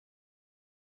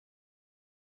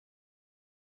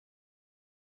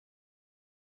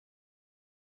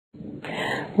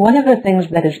One of the things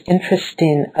that is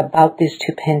interesting about these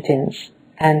two paintings,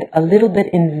 and a little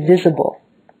bit invisible,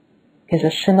 is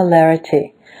a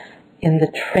similarity in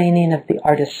the training of the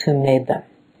artists who made them.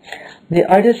 The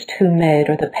artist who made,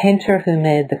 or the painter who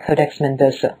made the Codex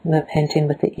Mendoza, the painting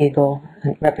with the eagle,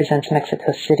 and represents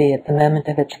Mexico City at the moment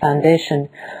of its foundation,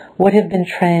 would have been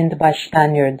trained by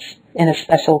Spaniards in a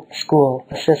special school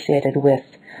associated with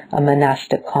a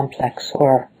monastic complex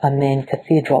or a main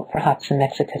cathedral, perhaps in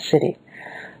Mexico City.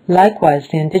 Likewise,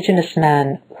 the indigenous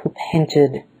man who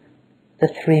painted the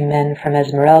three men from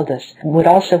Esmeraldas would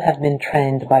also have been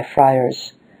trained by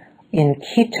friars in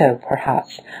Quito,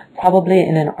 perhaps, probably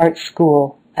in an art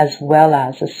school as well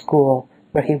as a school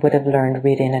where he would have learned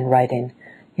reading and writing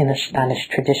in the Spanish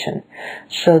tradition.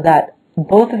 So that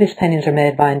both of these paintings are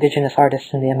made by indigenous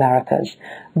artists in the Americas,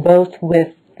 both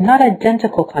with not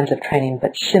identical kinds of training,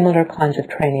 but similar kinds of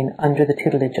training under the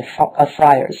tutelage of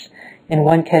friars. In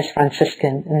one case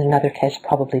Franciscan, in another case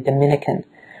probably Dominican,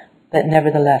 but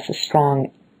nevertheless a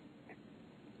strong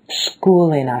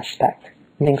schooling aspect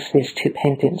links these two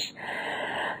paintings.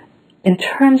 In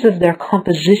terms of their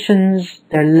compositions,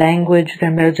 their language,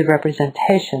 their modes of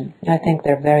representation, I think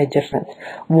they're very different.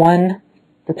 One,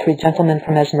 the Three Gentlemen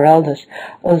from Esmeraldas,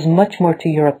 owes much more to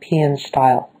European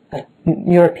style,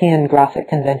 European graphic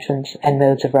conventions and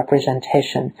modes of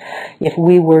representation. If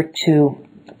we were to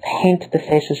paint the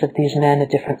faces of these men a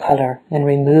different color and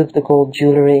remove the gold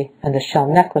jewelry and the shell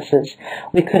necklaces,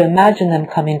 we could imagine them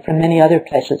coming from many other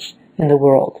places in the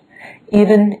world.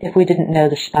 Even if we didn't know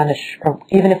the Spanish, or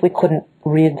even if we couldn't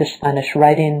read the Spanish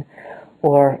writing,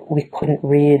 or we couldn't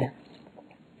read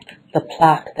the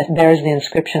plaque that bears the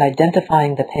inscription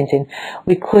identifying the painting,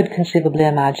 we could conceivably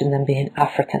imagine them being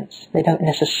Africans. They don't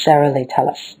necessarily tell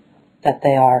us that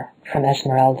they are from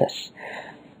Esmeraldas.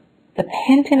 The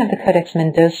painting of the Codex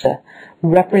Mendoza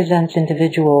represents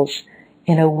individuals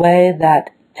in a way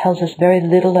that tells us very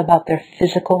little about their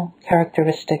physical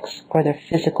characteristics or their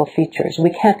physical features. We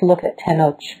can't look at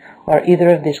Tenoch or either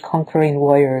of these conquering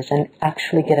warriors and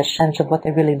actually get a sense of what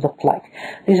they really looked like.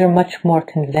 These are much more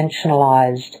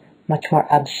conventionalized, much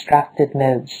more abstracted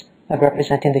modes of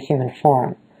representing the human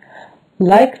form.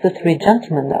 Like the Three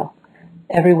Gentlemen, though,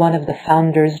 every one of the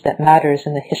founders that matters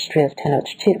in the history of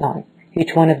Tenochtitlan,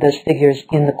 each one of those figures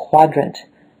in the quadrant,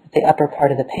 the upper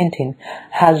part of the painting,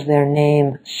 has their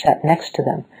name set next to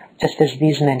them, just as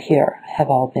these men here have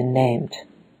all been named.